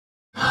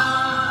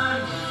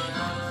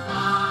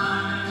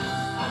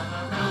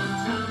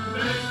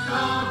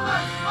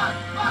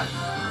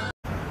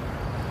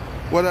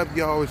What up,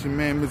 y'all? It's your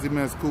man, Mizzy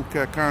Man's Cool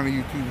Cat County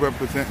YouTube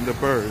representing the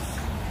birds.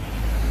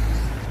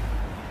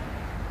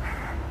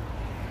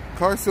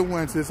 Carson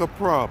Wentz is a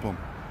problem.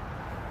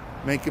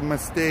 Making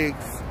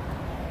mistakes,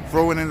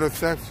 throwing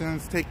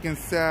interceptions, taking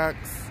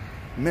sacks,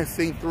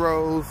 missing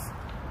throws.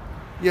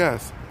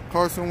 Yes,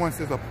 Carson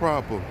Wentz is a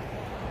problem.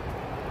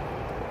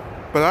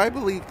 But I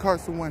believe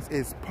Carson Wentz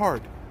is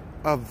part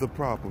of the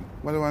problem.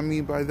 What do I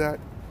mean by that?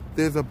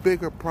 There's a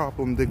bigger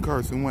problem than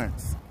Carson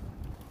Wentz.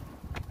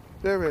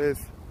 There is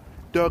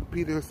Doug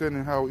Peterson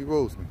and Howie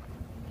Roseman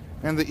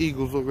and the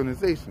Eagles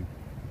organization.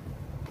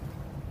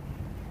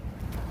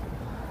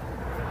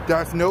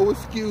 That's no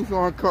excuse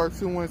on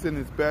Carson Wentz and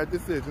his bad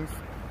decisions.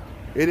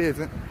 It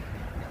isn't.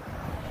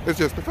 It's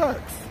just the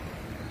facts.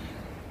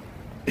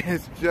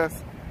 It's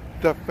just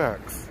the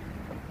facts.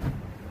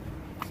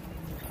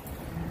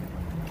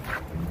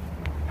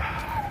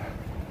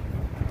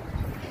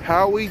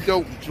 Howie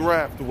don't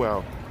draft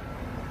well.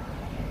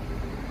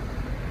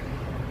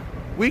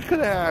 We could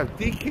have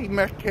DK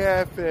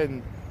Metcalf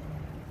and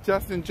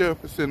Justin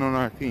Jefferson on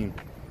our team.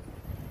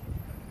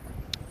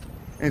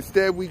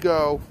 Instead, we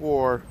go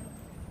for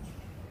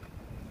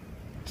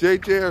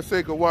J.J.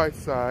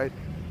 Arcega-Whiteside,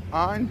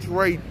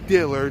 Andre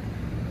Dillard.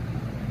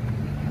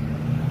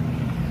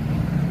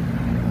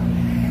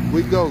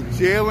 We go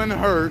Jalen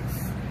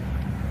Hurts.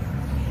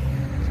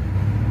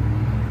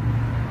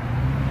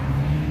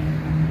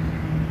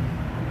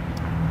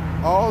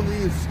 All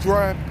these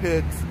draft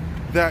picks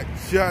that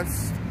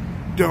just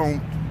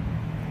don't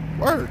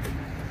work.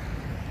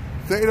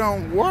 They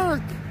don't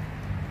work.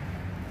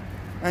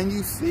 And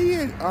you see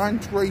it,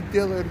 Andre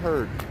Dillard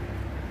hurt.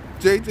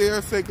 J.J.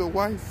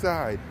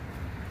 Arcega-Whiteside.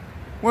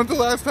 When's the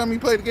last time he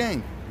played a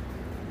game?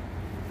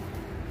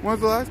 When's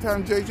the last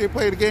time J.J.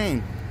 played a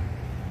game?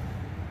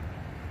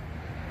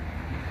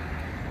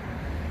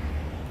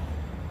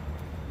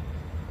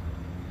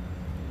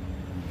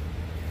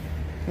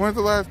 When's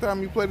the last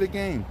time you played a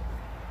game?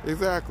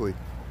 Exactly.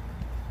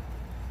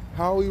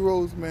 Howie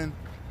Roseman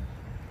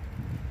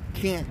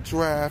can't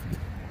draft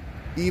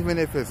even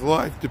if his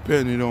life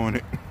depended on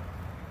it.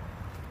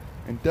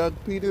 And Doug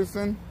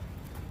Peterson,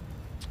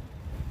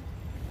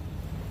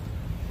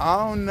 I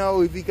don't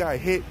know if he got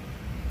hit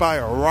by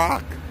a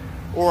rock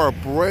or a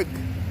brick,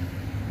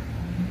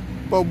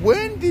 but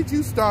when did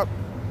you stop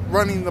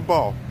running the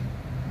ball?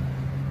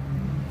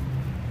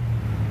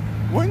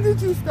 When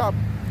did you stop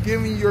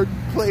giving your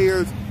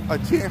players a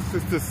chance to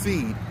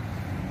succeed?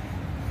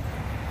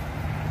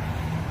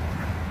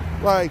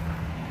 Like,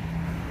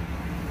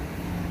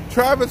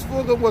 Travis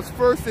Fulgham was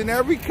first in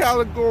every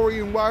category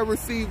in wide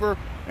receiver,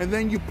 and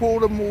then you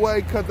pulled him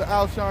away because of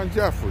Alshon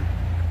Jeffrey.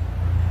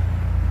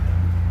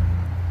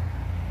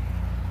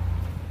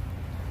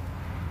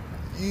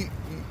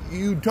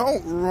 You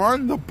don't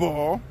run the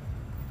ball.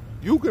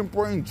 You can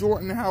bring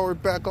Jordan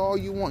Howard back all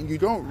you want. You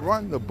don't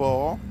run the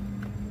ball.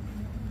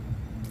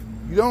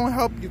 You don't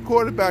help your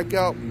quarterback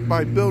out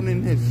by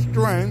building his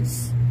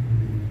strengths.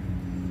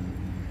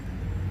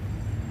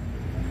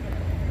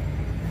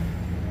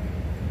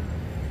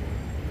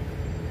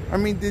 I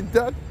mean, did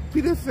Doug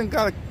Peterson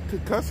got a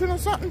concussion or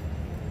something?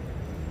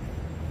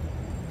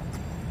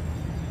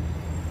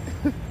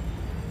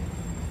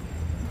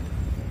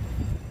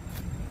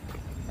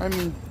 I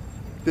mean,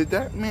 did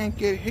that man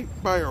get hit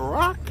by a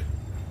rock?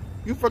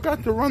 You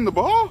forgot to run the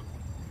ball?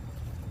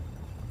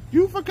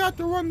 You forgot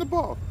to run the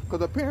ball.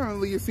 Because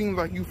apparently it seems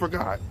like you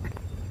forgot.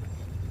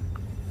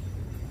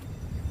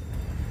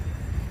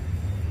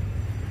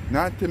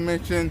 Not to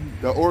mention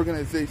the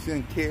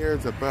organization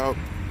cares about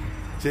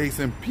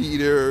Jason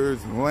Peters,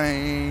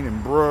 Lane,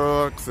 and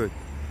Brooks, and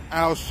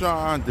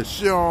Alshon,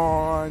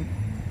 Deshaun,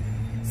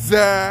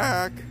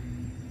 Zach.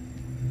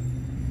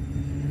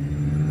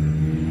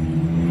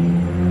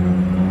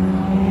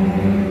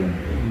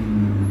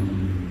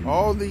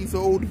 All these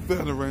old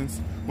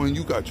veterans, when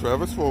you got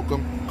Travis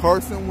Fulgham,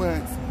 Carson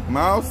Wentz,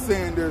 Miles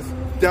Sanders,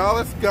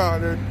 Dallas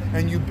Goedert,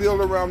 and you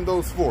build around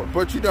those four.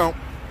 But you don't.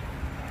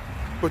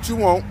 But you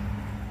won't.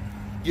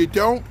 You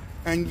don't,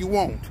 and you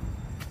won't.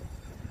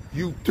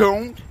 You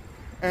don't,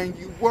 and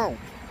you won't.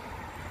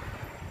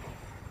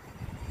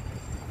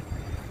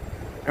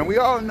 And we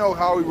all know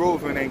Howie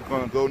Roseman ain't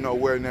gonna go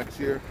nowhere next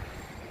year.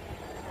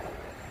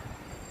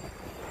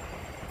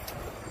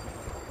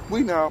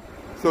 We know.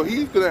 So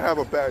he's gonna have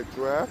a bad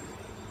draft.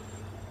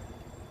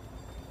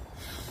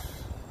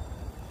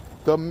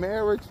 The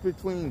marriage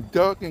between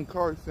Doug and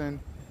Carson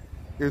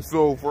is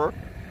over.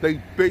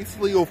 They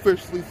basically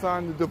officially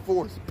signed the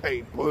divorce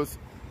papers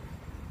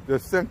the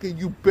second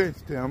you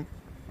benched him.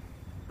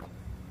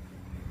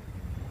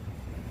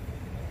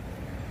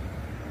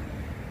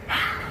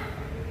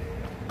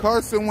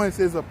 Carson Wentz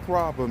is a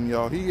problem,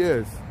 y'all. He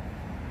is.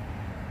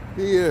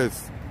 He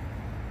is.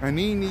 And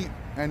he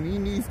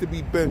needs to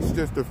be benched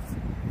just to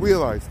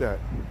realize that.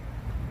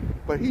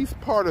 But he's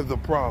part of the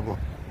problem.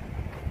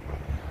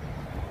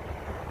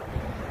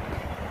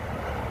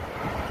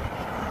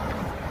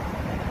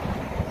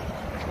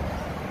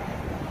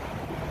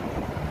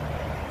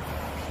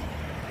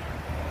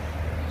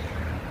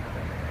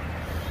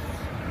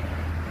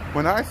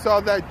 When I saw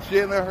that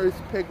Jalen Hurts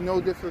pick,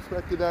 no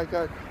disrespect to that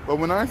guy, but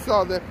when I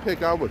saw that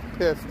pick, I was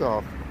pissed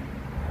off.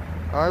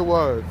 I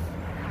was.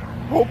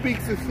 Hope he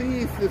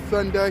succeeds this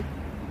Sunday,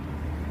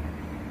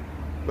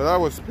 but I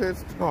was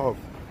pissed off.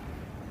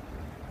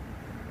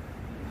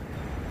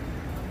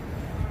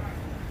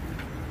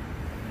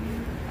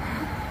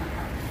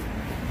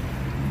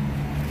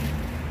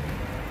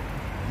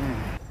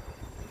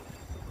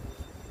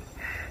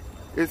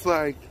 It's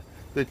like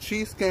the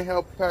Chiefs can't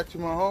help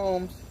Patrick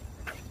Mahomes.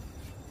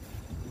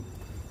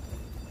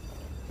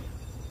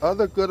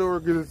 Other good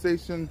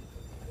organization,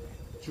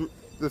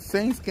 the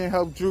Saints can't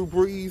help Drew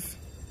Brees.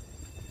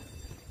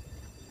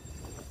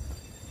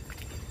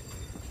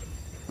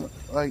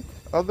 Like,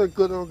 other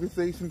good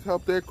organizations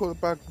help their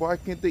quarterback. Why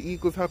can't the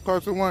Eagles help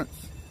Carson Wentz?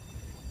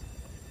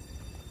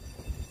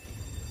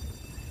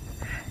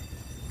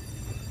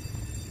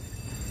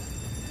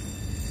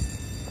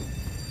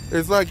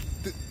 It's like,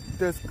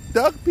 does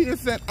Doug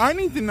Peterson, I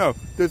need to know,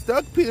 does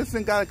Doug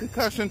Peterson got a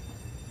concussion?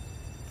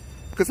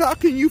 Because how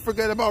can you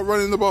forget about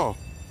running the ball?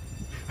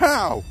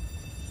 How?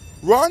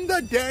 Run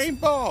the dang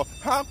ball.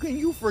 How can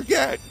you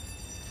forget?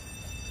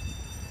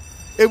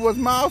 It was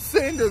Miles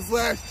Sanders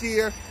last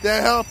year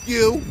that helped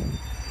you.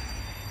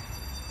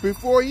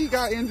 Before he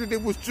got injured,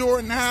 it was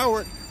Jordan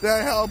Howard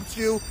that helped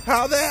you.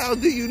 How the hell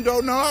do you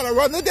don't know how to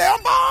run the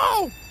damn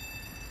ball?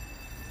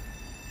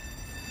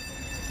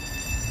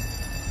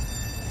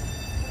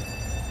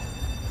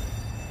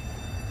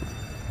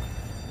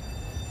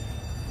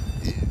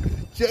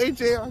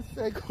 JJ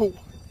Arcega.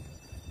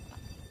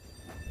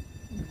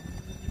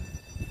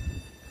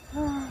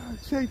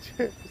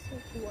 JJ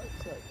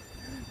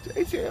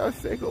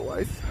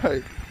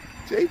Arcega-Whiteside.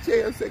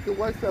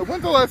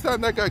 When's the last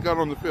time that guy got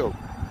on the field?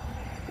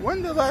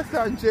 When the last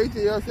time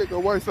JJ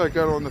Arcega-Whiteside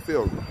got on the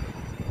field?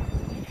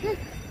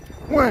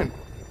 When?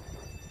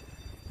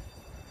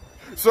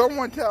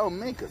 Someone tell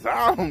me, because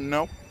I don't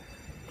know.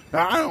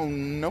 I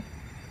don't know.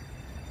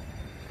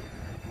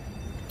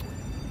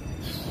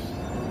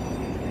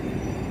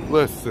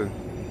 Listen,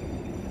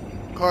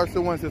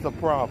 Carson Wentz is a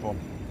problem.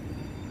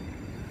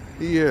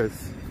 He is.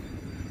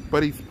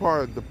 But he's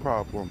part of the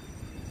problem.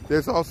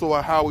 There's also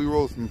a Howie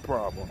Roseman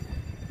problem.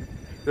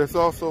 There's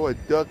also a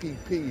Dougie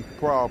P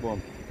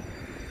problem.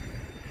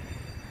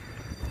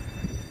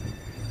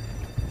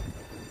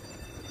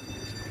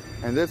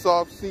 And this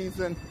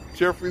offseason,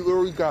 Jeffrey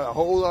Lurie got a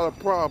whole lot of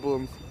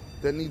problems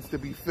that needs to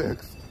be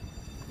fixed.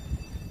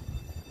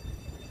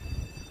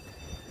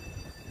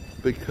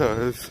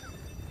 Because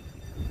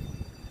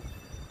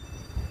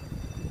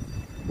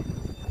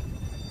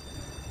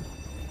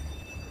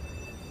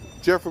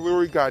Jeffrey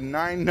Lurie got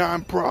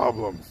 99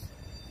 problems.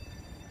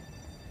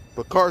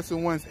 But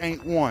Carson Wentz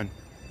ain't one.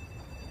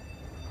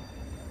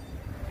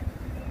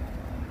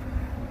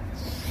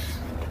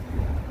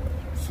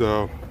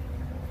 So,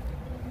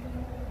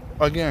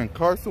 again,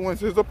 Carson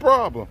Wentz is a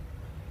problem.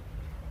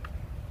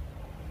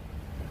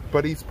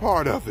 But he's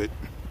part of it.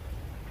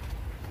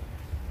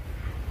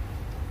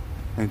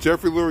 And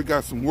Jeffrey Lurie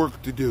got some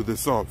work to do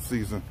this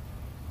offseason.